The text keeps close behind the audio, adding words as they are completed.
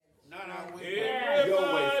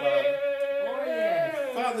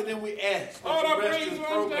Father, then we ask that you rest this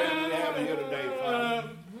program that we have here today, Father.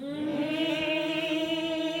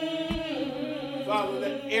 Father,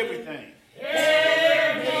 let everything be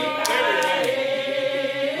done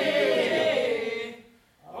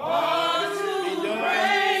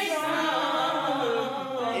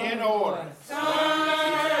in order.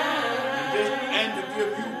 And to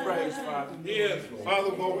give you praise, Father. Yes,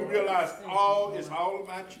 Father, Lord, we realize all is all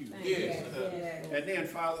about you. Yes. And then,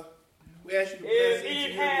 Father, we ask you to bless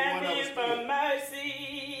each and every one of us.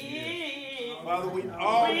 Father, we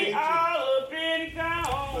all need you.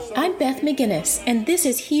 I'm Beth McGinnis, and this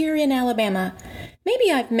is Here in Alabama.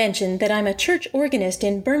 Maybe I've mentioned that I'm a church organist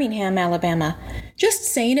in Birmingham, Alabama. Just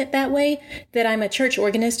saying it that way, that I'm a church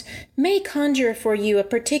organist, may conjure for you a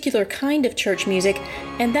particular kind of church music,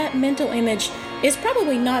 and that mental image is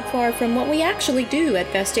probably not far from what we actually do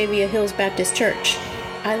at Vestavia Hills Baptist Church.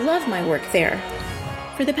 I love my work there.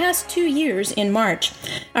 For the past 2 years, in March,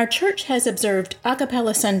 our church has observed A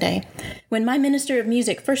Cappella Sunday. When my minister of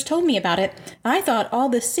music first told me about it, I thought all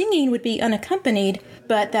the singing would be unaccompanied,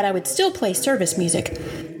 but that I would still play service music.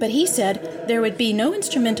 But he said there would be no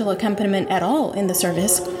instrumental accompaniment at all in the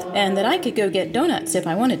service, and that I could go get donuts if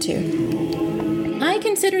I wanted to. I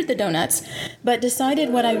considered the donuts, but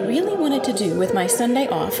decided what I really wanted to do with my Sunday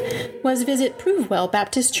off was visit Provewell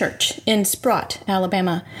Baptist Church in Sprott,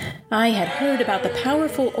 Alabama. I had heard about the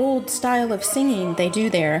powerful old style of singing they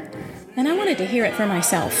do there, and I wanted to hear it for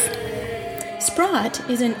myself. Sprott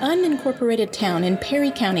is an unincorporated town in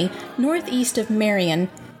Perry County, northeast of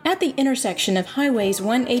Marion, at the intersection of Highways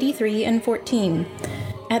 183 and 14.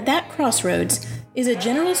 At that crossroads is a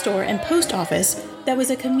general store and post office that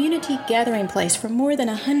was a community gathering place for more than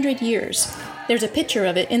 100 years. There's a picture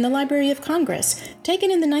of it in the Library of Congress,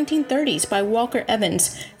 taken in the 1930s by Walker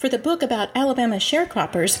Evans for the book about Alabama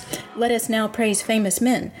sharecroppers, Let Us Now Praise Famous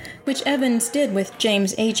Men, which Evans did with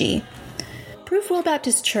James Agee. Provewell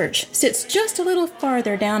Baptist Church sits just a little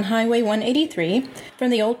farther down Highway 183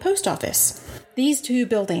 from the old post office. These two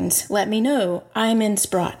buildings let me know I'm in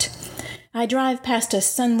Sprott. I drive past a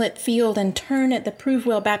sunlit field and turn at the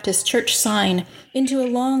Provewell Baptist Church sign into a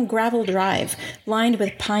long gravel drive lined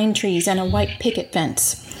with pine trees and a white picket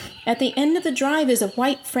fence. At the end of the drive is a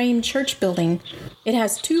white frame church building. It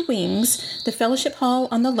has 2 wings, the fellowship hall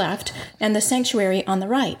on the left and the sanctuary on the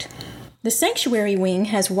right. The sanctuary wing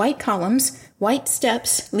has white columns, white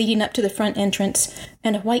steps leading up to the front entrance,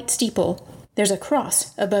 and a white steeple. There's a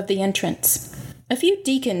cross above the entrance. A few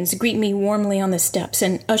deacons greet me warmly on the steps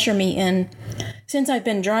and usher me in. Since I've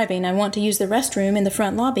been driving, I want to use the restroom in the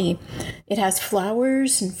front lobby. It has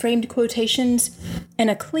flowers and framed quotations and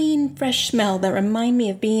a clean, fresh smell that remind me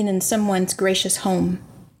of being in someone's gracious home.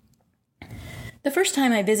 The first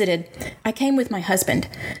time I visited, I came with my husband.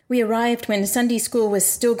 We arrived when Sunday school was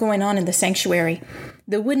still going on in the sanctuary.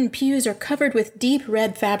 The wooden pews are covered with deep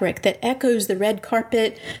red fabric that echoes the red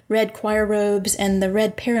carpet, red choir robes, and the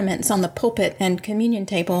red paraments on the pulpit and communion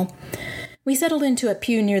table. We settled into a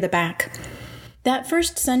pew near the back. That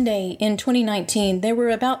first Sunday in 2019, there were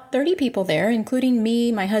about 30 people there, including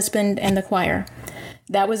me, my husband, and the choir.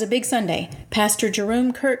 That was a big Sunday, Pastor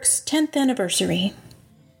Jerome Kirk's 10th anniversary.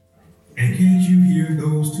 And can't you hear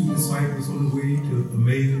those 2 disciples on the way to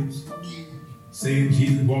Emmaus saying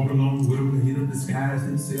Jesus walked along with them and he disguised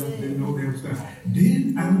himself, didn't know they was God.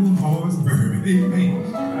 Did our hearts burn? Amen.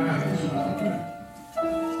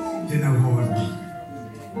 Did our hearts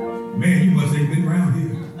burn? Man, you must ain't been around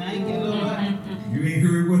here. Thank you, Lord. You ain't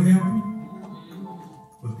heard what happened?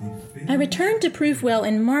 I returned to Provewell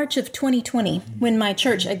in March of 2020 when my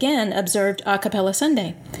church again observed A Cappella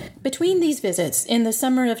Sunday. Between these visits, in the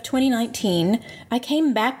summer of 2019, I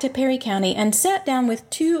came back to Perry County and sat down with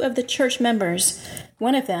 2 of the church members.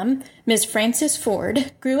 One of them, Ms. Frances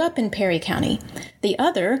Ford, grew up in Perry County. The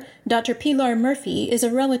other, Dr. Pilar Murphy, is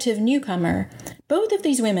a relative newcomer. Both of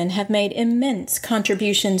these women have made immense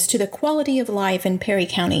contributions to the quality of life in Perry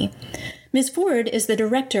County. Ms. Ford is the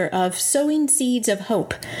director of Sowing Seeds of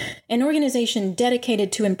Hope, an organization dedicated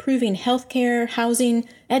to improving health care, housing,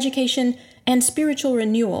 education, and spiritual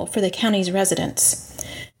renewal for the county's residents.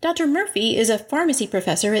 Dr. Murphy is a pharmacy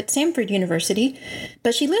professor at Samford University,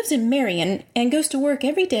 but she lives in Marion and goes to work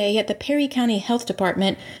every day at the Perry County Health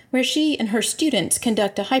Department, where she and her students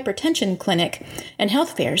conduct a hypertension clinic and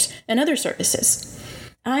health fairs and other services.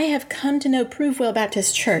 I have come to know Provewell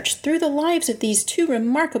Baptist Church through the lives of these 2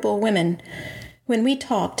 remarkable women. When we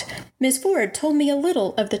talked, Ms. Ford told me a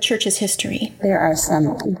little of the church's history. There are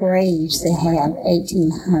some graves that have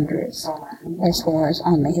 1800s as far as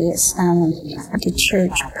on the headstone. The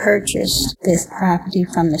church purchased this property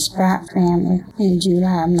from the Sprott family in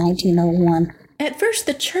July of 1901. At first,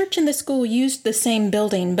 the church and the school used the same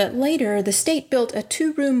building, but later the state built a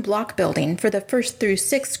 2-room block building for the 1st through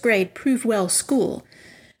 6th grade Provewell School.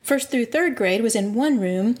 1st through 3rd grade was in one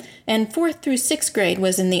room, and 4th through 6th grade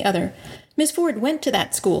was in the other. Miss Ford went to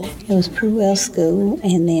that school. It was Provewell School,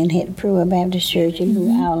 and then had Provewell Baptist Church, and we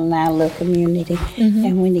were all in our little community.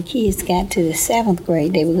 And when the kids got to the 7th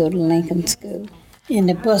grade, they would go to Lincoln School. And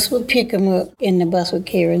the bus would pick them up, and the bus would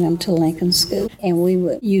carry them to Lincoln School. And we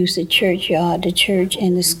would use the churchyard. The church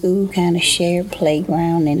and the school kind of shared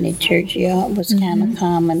playground, and the churchyard was kind of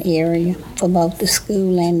common area for both the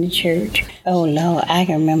school and the church. Oh, Lord, I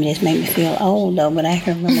can remember, this made me feel old, though, but I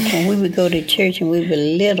can remember when we would go to church and we were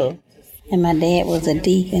little. And my dad was a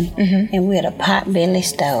deacon, and we had a pot-belly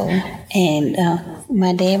stove. And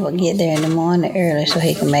my dad would get there in the morning early so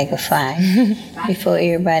he could make a fire before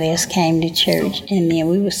everybody else came to church. And then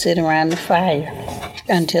we would sit around the fire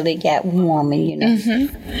until it got warm,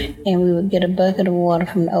 and we would get a bucket of water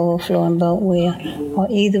from the overflowing boat well, or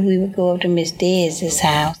either we would go up to Miss Dez's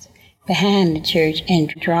house behind the church and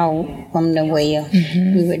draw from the well.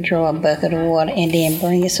 We would draw a bucket of water and then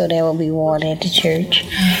bring it so there would be water at the church.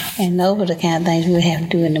 And those were the kind of things we would have to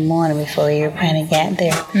do in the morning before everybody got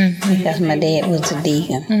there, because my dad was a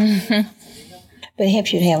deacon. But it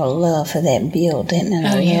helps you to have a love for that building and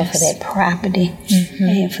a love for that property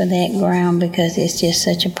and for that ground, because it's just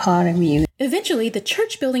such a part of you. Eventually, the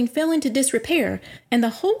church building fell into disrepair, and the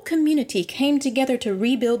whole community came together to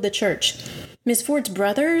rebuild the church. Miss Ford's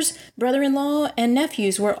brothers, brother-in-law, and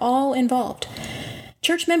nephews were all involved.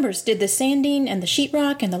 Church members did the sanding and the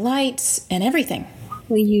sheetrock and the lights and everything.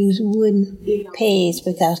 We used wooden pegs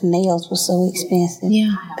because nails were so expensive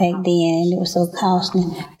back then, and it was so costly.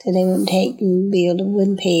 So they would take and build the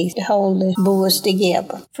wooden pegs to hold the boards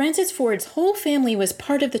together. Frances Ford's whole family was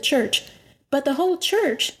part of the church, but the whole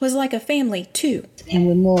church was like a family, too. And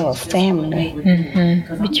we're more a family,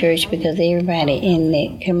 the church, because everybody in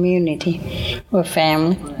the community were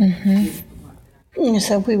family. And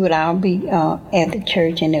so we would all be at the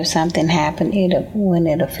church, and if something happened, when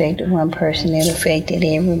it affected one person, it affected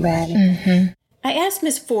everybody. I asked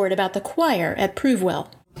Miss Ford about the choir at Provewell.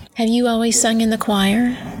 Have you always sung in the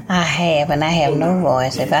choir? I have, and I have no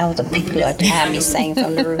voice. If I was a Pilar, I'd be singing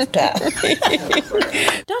from the rooftop.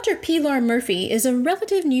 Dr. Pilar Murphy is a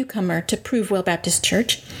relative newcomer to Provewell Baptist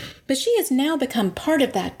Church, but she has now become part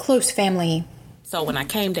of that close family. So when I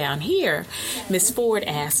came down here, Miss Ford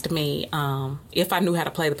asked me if I knew how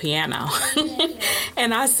to play the piano.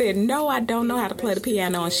 And I said, no, I don't know how to play the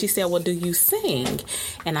piano. And she said, well, do you sing?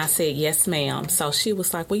 And I said, yes, ma'am. So she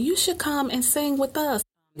was like, well, you should come and sing with us.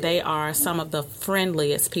 They are some of the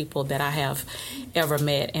friendliest people that I have ever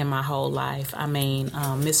met in my whole life. I mean,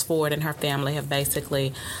 Miss Ford and her family have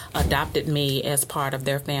basically adopted me as part of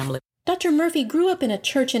their family. Dr. Murphy grew up in a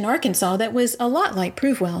church in Arkansas that was a lot like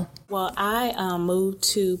Provewell. Well, I moved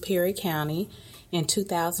to Perry County in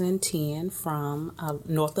 2010 from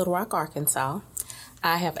North Little Rock, Arkansas.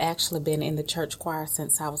 I have actually been in the church choir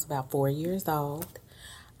since I was about 4 years old.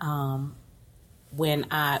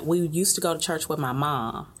 We used to go to church with my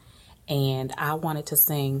mom, and I wanted to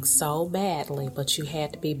sing so badly, but you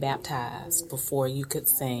had to be baptized before you could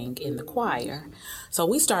sing in the choir. So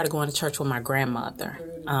we started going to church with my grandmother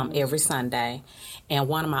every Sunday, and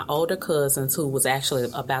one of my older cousins, who was actually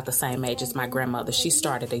about the same age as my grandmother, she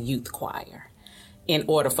started a youth choir in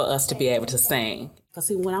order for us to be able to sing. Because,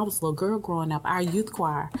 see, when I was a little girl growing up, our youth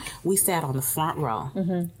choir, we sat on the front row.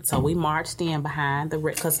 So we marched in behind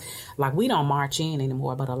because, like, we don't march in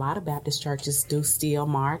anymore, but a lot of Baptist churches do still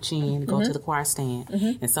march in, go to the choir stand.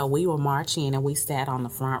 And so we would march in, and we sat on the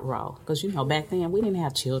front row. Because, you know, back then, we didn't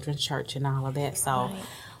have children's church and all of that. So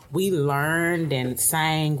we learned and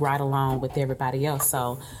sang right along with everybody else.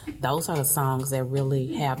 So those are the songs that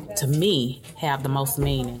really have, to me, have the most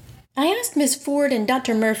meaning. I asked Miss Ford and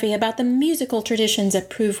Dr. Murphy about the musical traditions at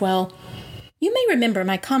Provewell. You may remember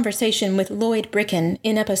my conversation with Lloyd Bricken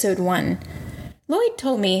in episode 1. Lloyd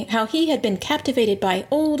told me how he had been captivated by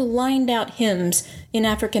old lined-out hymns in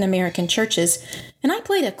African American churches, and I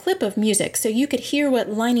played a clip of music so you could hear what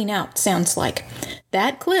lining out sounds like.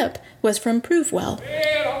 That clip was from Provewell.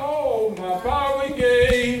 My power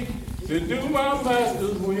gave to do my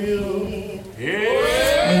master's will.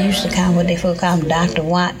 They used to call what they call Dr.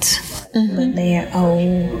 Watts, but they're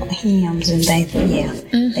old hymns and things.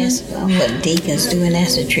 That's what deacons do, and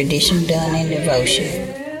that's a tradition done in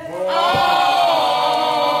devotion.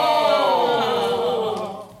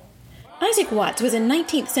 Isaac Watts was a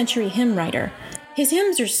 19th century hymn writer. His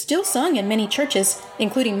hymns are still sung in many churches,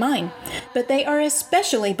 including mine, but they are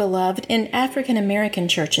especially beloved in African American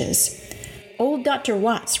churches. Old Dr.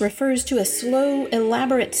 Watts refers to a slow,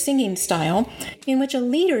 elaborate singing style in which a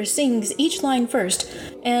leader sings each line first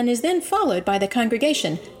and is then followed by the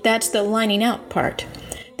congregation. That's the lining out part.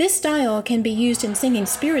 This style can be used in singing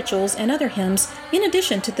spirituals and other hymns in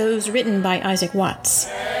addition to those written by Isaac Watts.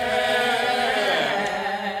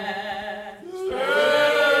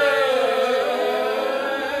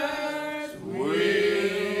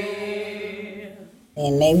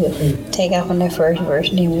 And they would take off on their first verse,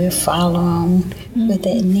 and then we'd follow on with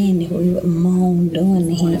that, and then we would moan during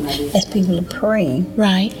the hymn. As people are praying,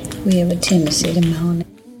 Right. we have a tendency to moan.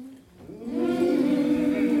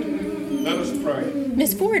 Let us pray.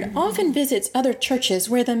 Miss Ford often visits other churches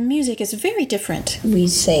where the music is very different. We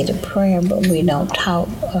say the prayer, but we don't talk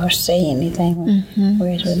or say anything.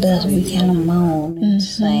 Whereas with us, we kind of moan and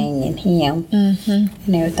sing and hymn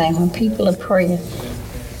and everything when people are praying.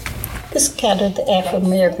 This is kind of the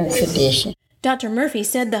Afro-American tradition. Dr. Murphy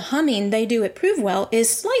said the humming they do at Provewell is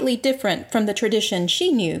slightly different from the tradition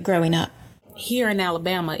she knew growing up. Here in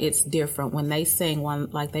Alabama, it's different. When they sing one,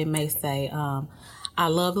 like they may say, I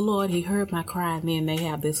love the Lord, He heard my cry, and then they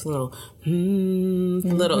have this little, you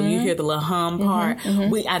hear the little hum part.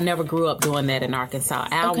 I never grew up doing that in Arkansas.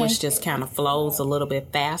 Ours just kind of flows a little bit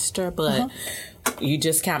faster, but you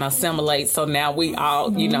just kind of assimilate. So now we all,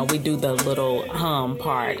 we do the little hum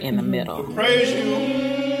part in the middle. Praise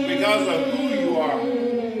you because of who you are.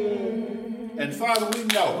 And Father, we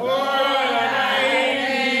know.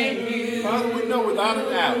 Father, we know without a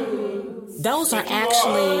doubt. Those are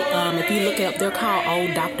actually, if you look up, they're called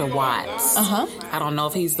Old Dr. Watts. I don't know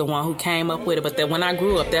if he's the one who came up with it, but when I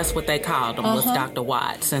grew up, that's what they called him, was Dr.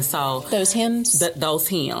 Watts. And so those hymns? Those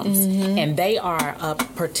hymns. And they are a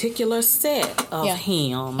particular set of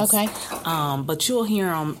hymns. Okay. But you'll hear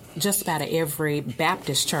them just about at every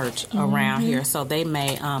Baptist church around here. So they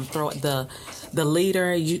may throw the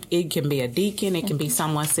leader, it can be a deacon, it can be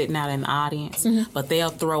someone sitting out in the audience, but they'll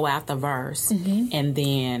throw out the verse, and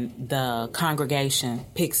then the congregation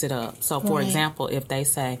picks it up. So, for example, if they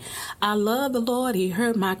say, I love the Lord, He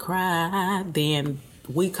heard my cry, then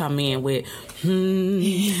we come in with,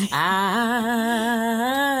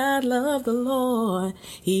 I love the Lord,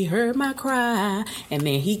 He heard my cry, and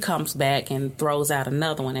then he comes back and throws out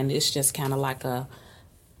another one, and it's just kind of like a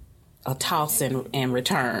toss and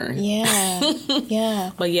return. Yeah,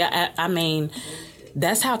 yeah. But yeah, I mean,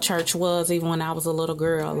 that's how church was even when I was a little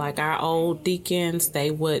girl. Like our old deacons, they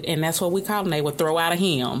would, and that's what we call them, they would throw out a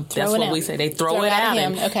hymn. That's what we say. They throw it out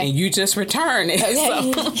and you just return it.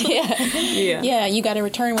 Okay. So, yeah, you got to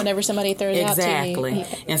return whenever somebody throws it out to you. Exactly.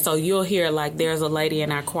 And so you'll hear, like, there's a lady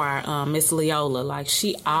in our choir, Miss Leola, like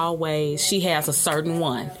she has a certain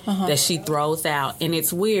one that she throws out. And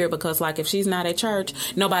it's weird because, like, if she's not at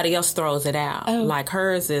church, nobody else throws it out. Like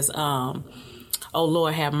hers is, oh,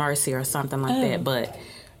 Lord, have mercy or something like that. But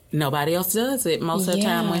nobody else does it most of the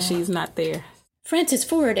time when she's not there. Frances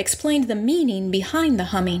Ford explained the meaning behind the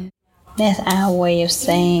humming. That's our way of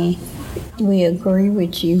saying we agree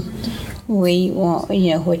with you. We want,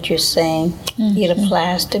 what you're saying. It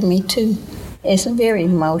applies to me, too. It's very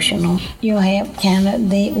emotional. You'll have kind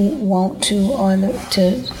of, they want to or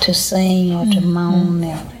to sing or to moan.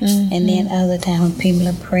 And then other times when people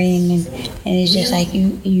are praying and it's just like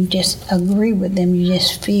you just agree with them. You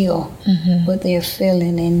just feel what they're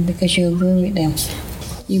feeling, and because you agree with them.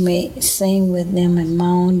 You may sing with them and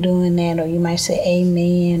moan doing that, or you might say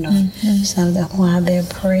amen or something while they're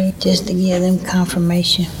praying, just to give them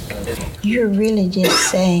confirmation. You're really just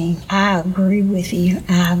saying, I agree with you.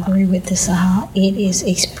 I agree with the song. It is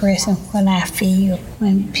expressing what I feel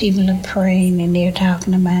when people are praying and they're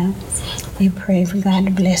talking about, they're praying for God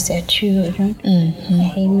to bless their children.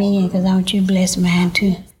 Amen, because I want you to bless mine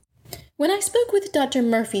too. When I spoke with Dr.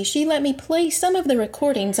 Murphy, she let me play some of the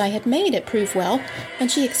recordings I had made at Provewell,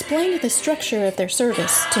 and she explained the structure of their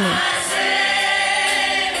service to me.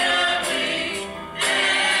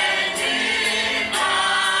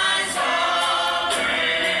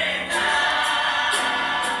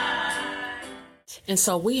 And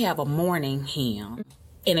so we have a morning hymn,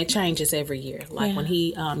 and it changes every year. Like when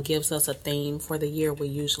he gives us a theme for the year, we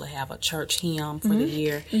usually have a church hymn for the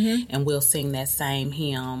year, and we'll sing that same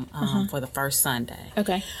hymn for the first Sunday.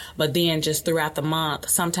 Okay. But then just throughout the month,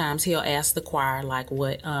 sometimes he'll ask the choir like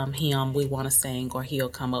what hymn we want to sing, or he'll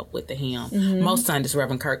come up with the hymn. Most Sundays,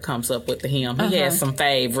 Reverend Kirk comes up with the hymn. He has some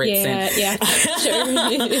favorites.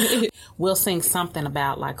 Sure. We'll sing something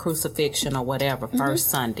about like crucifixion or whatever first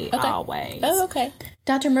Sunday always. Oh, okay.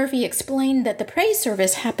 Dr. Murphy explained that the praise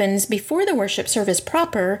service happens before the worship service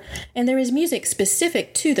proper, and there is music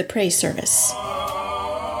specific to the praise service.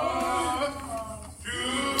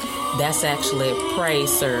 That's actually a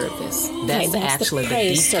praise service. That's actually the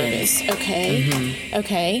praise the service. Okay. Mm-hmm.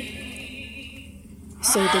 Okay.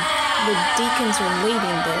 So the deacons are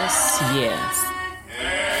leading this. Yes.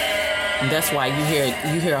 And that's why you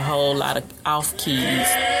hear a whole lot of off keys.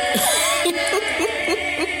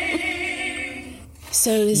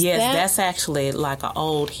 So that's actually like an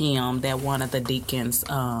old hymn that one of the deacons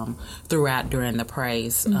threw out during the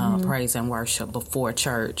praise and worship before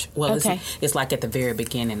church. Well, it's like at the very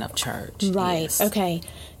beginning of church. Right. Yes. Okay.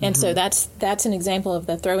 And so that's an example of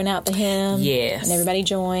the throwing out the hymn. Yes. And everybody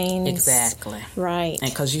joins. Exactly. Right. And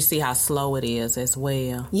because you see how slow it is as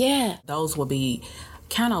well. Yeah. Those will be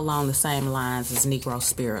kind of along the same lines as Negro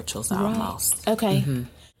spirituals almost. Right. Okay. Mm-hmm.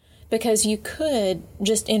 Because you could,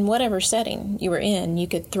 just in whatever setting you were in, you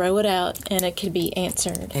could throw it out and it could be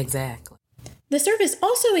answered. Exactly. The service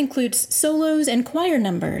also includes solos and choir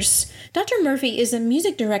numbers. Dr. Murphy is a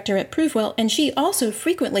music director at Provewell, and she also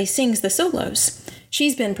frequently sings the solos.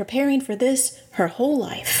 She's been preparing for this her whole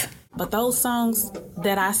life. But those songs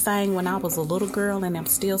that I sang when I was a little girl and I'm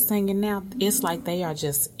still singing now, it's like they are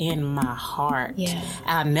just in my heart. Yeah.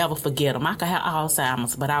 I'll never forget them. I could have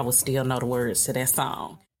Alzheimer's, but I would still know the words to that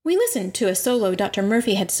song. We listened to a solo Dr.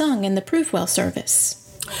 Murphy had sung in the Provewell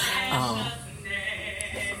service. Oh.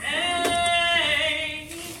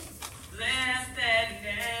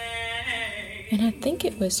 And I think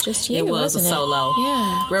it was just you, It was wasn't a solo.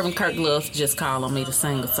 Yeah. Reverend Kirk Love just called on me to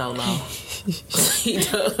sing a solo. He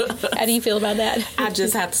does. How do you feel about that? I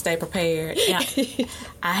just have to stay prepared.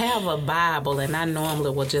 I have a Bible, and I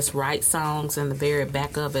normally will just write songs in the very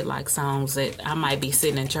back of it, like songs that I might be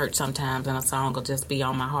sitting in church sometimes, and a song will just be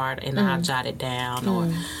on my heart, and I'll jot it down, or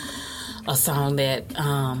a song that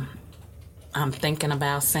I'm thinking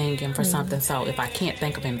about singing for something. So if I can't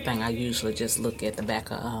think of anything, I usually just look at the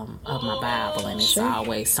back of my Bible, and it's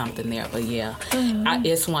always something there. But yeah,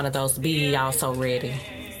 it's one of those be also ready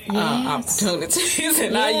opportunities,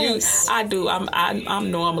 and I'm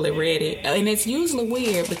normally ready, and it's usually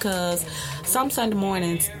weird because some Sunday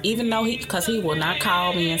mornings, even though he will not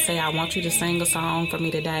call me and say, I want you to sing a song for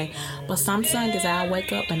me today, but some Sundays I'll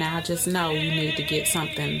wake up and I'll just know you need to get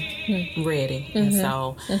something ready. And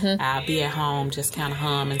so I'll be at home just kind of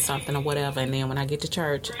humming something or whatever, and then when I get to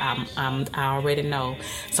church, I already know.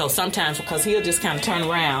 So sometimes, because he'll just kind of turn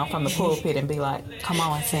around from the pulpit and be like, come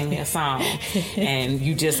on and sing me a song, and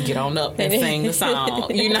you just get on up and sing the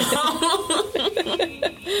song, you know.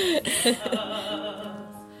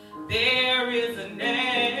 There is a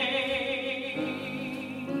name,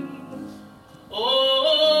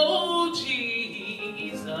 oh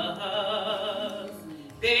Jesus,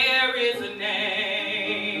 there is a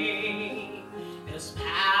name, there's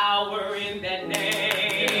power in that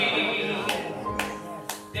name,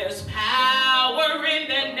 there's power in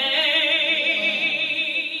that name.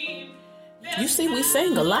 You see, we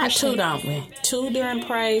sing a lot too, don't we? 2 during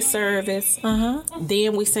praise service,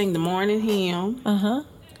 then we sing the morning hymn,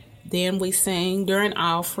 then we sing during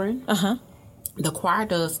offering. The choir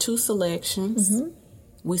does 2 selections.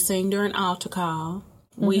 We sing during altar call.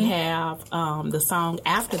 We have the song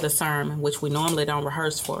after the sermon, which we normally don't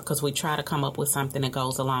rehearse for because we try to come up with something that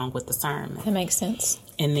goes along with the sermon. That makes sense.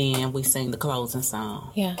 And then we sing the closing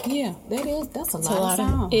song. Yeah. Yeah, that's a lot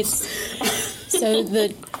of songs. So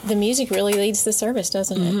the music really leads the service,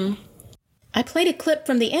 doesn't it? I played a clip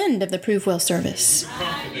from the end of the Provewell service.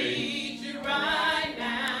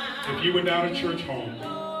 If you were down at church home,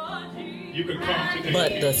 you could come today.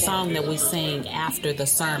 But the song that we sing after the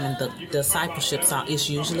sermon, the discipleship song, is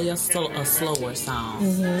usually a slower song.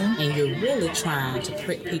 And you're really trying to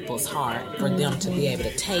prick people's heart for them to be able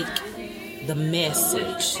to take the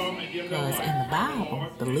message. Because in the Bible,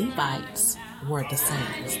 the Levites were the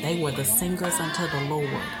singers. They were the singers unto the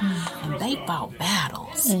Lord. And they fought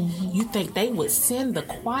battles. You think they would send the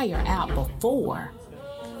choir out before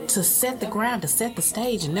to set the ground, to set the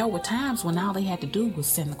stage, and there were times when all they had to do was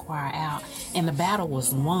send the choir out and the battle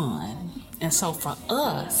was won. And so for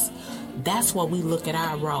us, that's what we look at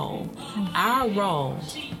our role. Our role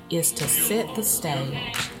is to set the stage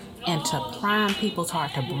and to prime people's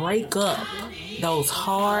heart, to break up those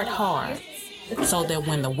hard hearts, so that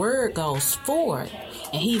when the word goes forth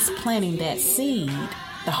and he's planting that seed,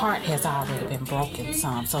 the heart has already been broken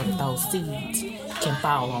some, so that those seeds can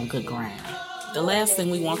fall on good ground. The last thing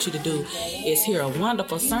we want you to do is hear a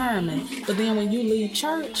wonderful sermon, but then when you leave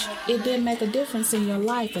church, it didn't make a difference in your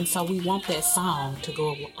life. And so we want that song to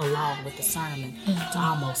go along with the sermon, to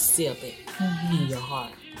almost seal it in your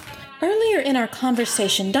heart. Earlier in our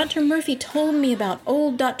conversation, Dr. Murphy told me about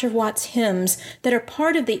old Dr. Watts hymns that are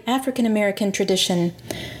part of the African American tradition.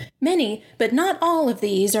 Many, but not all of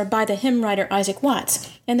these are by the hymn writer Isaac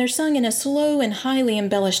Watts, and they're sung in a slow and highly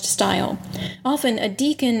embellished style. Often a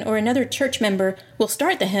deacon or another church member will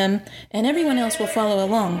start the hymn, and everyone else will follow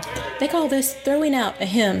along. They call this throwing out a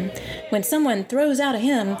hymn. When someone throws out a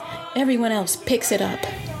hymn, everyone else picks it up.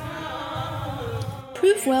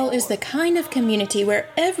 Provewell is the kind of community where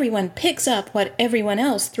everyone picks up what everyone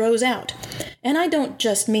else throws out. And I don't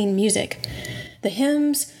just mean music. The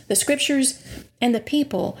hymns, the scriptures, and the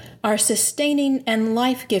people are sustaining and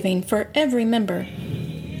life-giving for every member.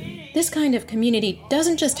 This kind of community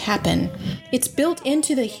doesn't just happen. It's built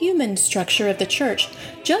into the human structure of the church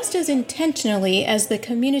just as intentionally as the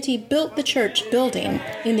community built the church building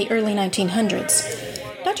in the early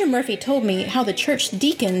 1900s. Dr. Murphy told me how the church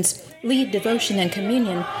deacons lead devotion and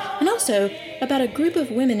communion, and also about a group of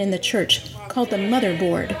women in the church called the Mother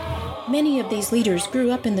Board. Many of these leaders grew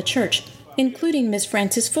up in the church, including Ms.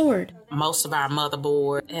 Frances Ford. Most of our mother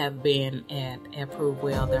board have been at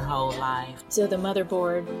Provewell their whole life. So the mother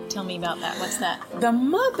board, tell me about that. What's that? The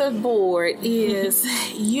mother board is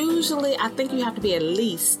usually, I think you have to be at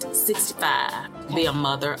least 65 to be a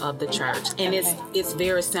mother of the church. And it's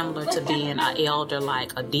very similar to being an elder,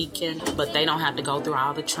 like a deacon, but they don't have to go through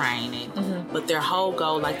all the training. Mm-hmm. But their whole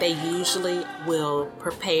goal, like they usually will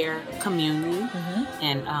prepare communion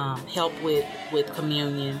and help with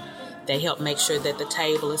communion. They help make sure that the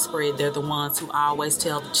table is spread. They're the ones who always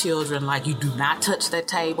tell the children, like, you do not touch that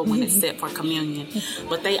table when it's set for communion.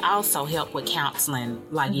 But they also help with counseling,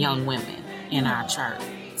 like young women in our church.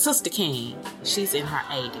 Sister King, she's in her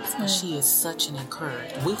 80s, but she is such an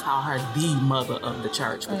encourager. We call her the mother of the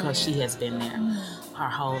church because she has been there her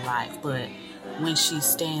whole life. But when she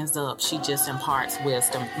stands up, she just imparts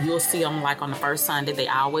wisdom. You'll see them like on the first Sunday, they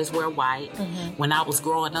always wear white. When I was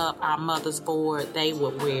growing up, our mother's board, they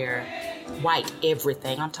would wear white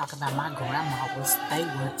everything. I'm talking about my grandma they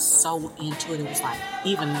were so into it. It was like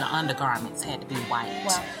even the undergarments had to be white.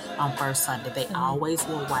 Wow. On first Sunday, they always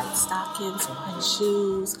wore white stockings, white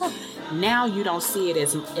shoes. Now you don't see it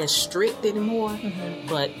as strict anymore,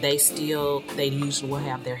 but they usually will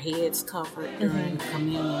have their heads covered during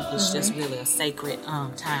communion. It's just really a sacred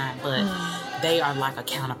time, but they are like a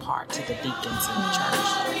counterpart to the deacons in the church.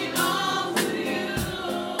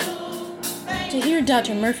 To hear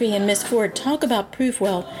Dr. Murphy and Miss Ford talk about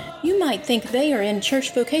Provewell, you might think they are in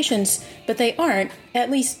church vocations, but they aren't,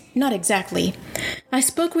 at least not exactly. I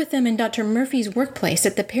spoke with them in Dr. Murphy's workplace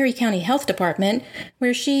at the Perry County Health Department,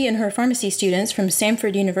 where she and her pharmacy students from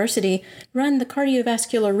Samford University run the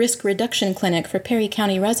Cardiovascular Risk Reduction Clinic for Perry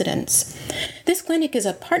County residents. This clinic is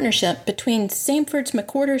a partnership between Samford's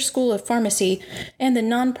McWhorter School of Pharmacy and the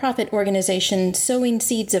nonprofit organization Sowing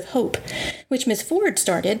Seeds of Hope, which Ms. Ford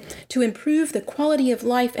started to improve the quality of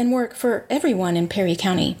life and work for everyone in Perry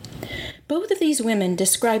County. Both of these women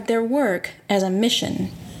describe their work as a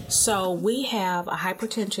mission. So we have a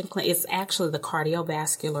hypertension clinic. It's actually the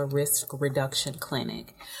Cardiovascular Risk Reduction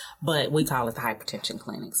Clinic, but we call it the hypertension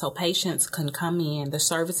clinic. So patients can come in. The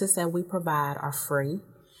services that we provide are free.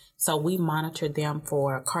 So we monitor them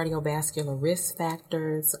for cardiovascular risk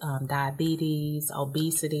factors, diabetes,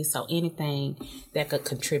 obesity, so anything that could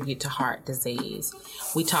contribute to heart disease.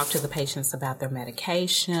 We talk to the patients about their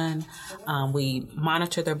medication. We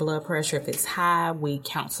monitor their blood pressure. If it's high, we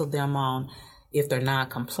counsel them on if they're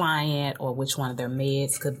non-compliant or which one of their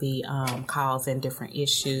meds could be causing different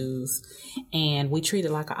issues. And we treat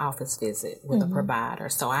it like an office visit with a provider.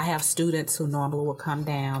 So I have students who normally will come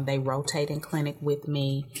down. They rotate in clinic with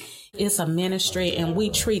me. It's a ministry, and we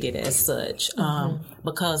treat it as such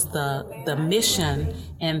because the mission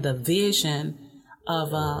and the vision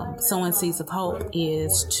of Sowing Seeds of Hope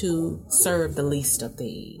is to serve the least of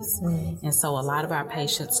these. And so a lot of our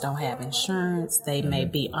patients don't have insurance. They may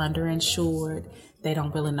be underinsured. They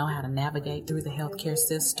don't really know how to navigate through the healthcare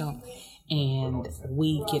system. And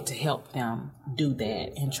we get to help them do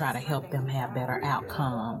that and try to help them have better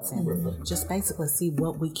outcomes and just basically see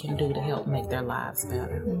what we can do to help make their lives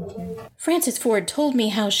better. Frances Ford told me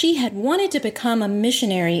how she had wanted to become a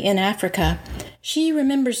missionary in Africa. She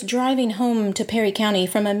remembers driving home to Perry County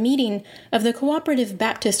from a meeting of the Cooperative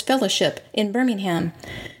Baptist Fellowship in Birmingham.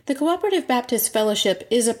 The Cooperative Baptist Fellowship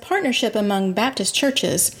is a partnership among Baptist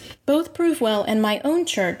churches. Both Provewell and my own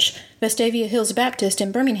church, Vestavia Hills Baptist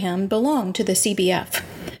in Birmingham, belong to the CBF.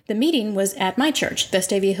 The meeting was at my church,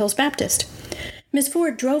 Vestavia Hills Baptist. Miss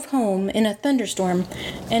Ford drove home in a thunderstorm,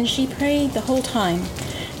 and she prayed the whole time.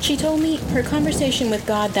 She told me her conversation with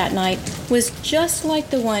God that night was just like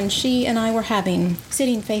the one she and I were having,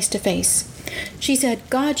 sitting face to face. She said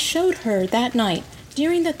God showed her that night,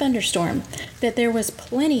 during the thunderstorm, that there was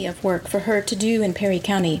plenty of work for her to do in Perry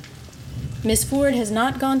County. Miss Ford has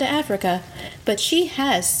not gone to Africa, but she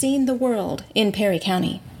has seen the world in Perry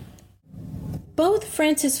County. Both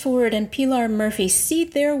Frances Ford and Pilar Murphy see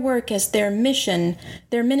their work as their mission,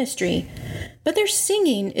 their ministry, but their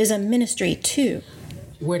singing is a ministry too.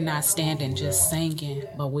 We're not standing just singing,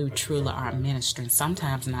 but we truly are ministering,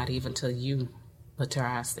 sometimes not even to you, but to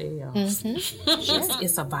ourselves. Mm-hmm.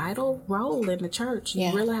 It's a vital role in the church.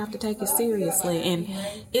 You really have to take it seriously. And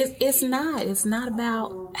it's not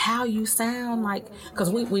about how you sound, like, because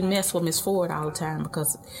we mess with Miss Ford all the time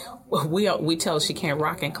because we tell her she can't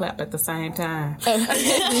rock and clap at the same time.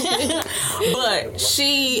 But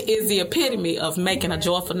she is the epitome of making a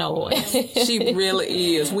joyful noise. She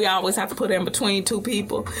really is. We always have to put her in between two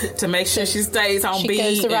people to make sure she stays on beat. She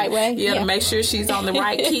goes the right way. Yeah, to make sure she's on the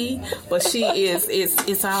right key. But she is.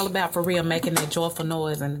 It's all about, for real, making that joyful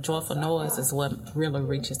noise, and the joyful noise is what really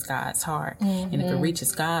reaches God's heart. Mm-hmm. And if it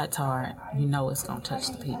reaches God's heart, you know it's going to touch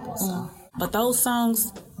the people. So. But those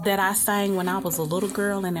songs that I sang when I was a little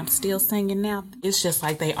girl and I'm still singing now, it's just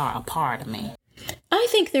like they are a part of me. I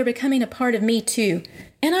think they're becoming a part of me too,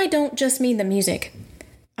 and I don't just mean the music.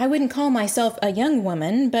 I wouldn't call myself a young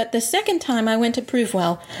woman, but the second time I went to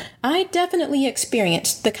Provewell, I definitely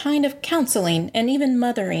experienced the kind of counseling and even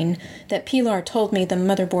mothering that Pilar told me the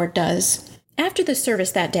motherboard does. After the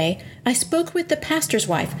service that day, I spoke with the pastor's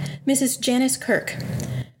wife, Mrs. Janice Kirk.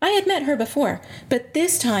 I had met her before, but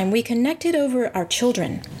this time we connected over our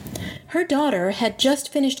children. Her daughter had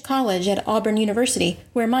just finished college at Auburn University,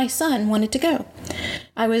 where my son wanted to go.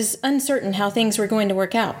 I was uncertain how things were going to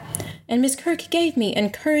work out, and Miss Kirk gave me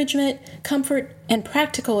encouragement, comfort, and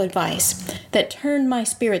practical advice that turned my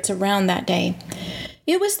spirits around that day.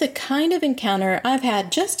 It was the kind of encounter I've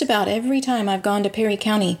had just about every time I've gone to Perry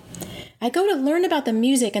County. I go to learn about the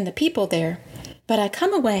music and the people there, but I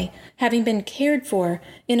come away having been cared for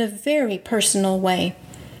in a very personal way.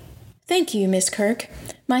 Thank you, Miss Kirk.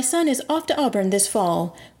 My son is off to Auburn this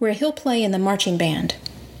fall, where he'll play in the marching band.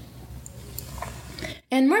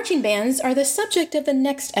 And marching bands are the subject of the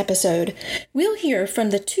next episode. We'll hear from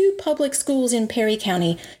the 2 public schools in Perry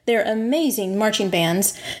County, their amazing marching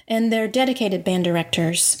bands, and their dedicated band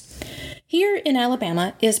directors. Here in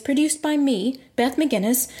Alabama is produced by me, Beth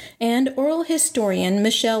McGinnis, and oral historian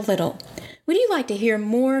Michelle Little. Would you like to hear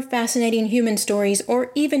more fascinating human stories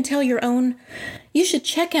or even tell your own? You should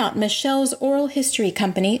check out Michelle's oral history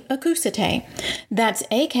company, Acousate. That's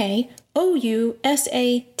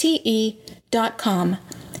AKOUSATE.com.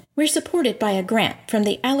 We're supported by a grant from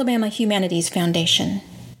the Alabama Humanities Foundation.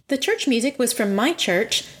 The church music was from my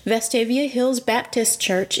church, Vestavia Hills Baptist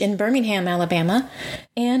Church in Birmingham, Alabama,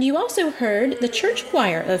 and you also heard the church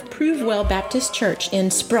choir of Provewell Baptist Church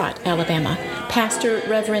in Sprott, Alabama, Pastor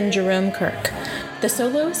Reverend Jerome Kirk. The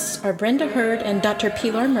soloists are Brenda Hurd and Dr.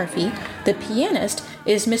 Pilar Murphy, the pianist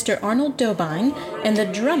is Mr. Arnold Dobine, and the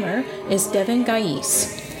drummer is Devin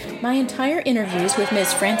Gais. My entire interviews with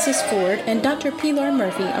Ms. Frances Ford and Dr. Pilar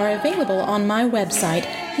Murphy are available on my website,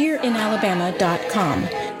 hereinalabama.com.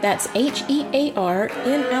 That's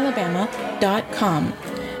HEARinalabama.com.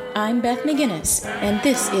 I'm Beth McGinnis, and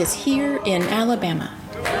this is Here in Alabama.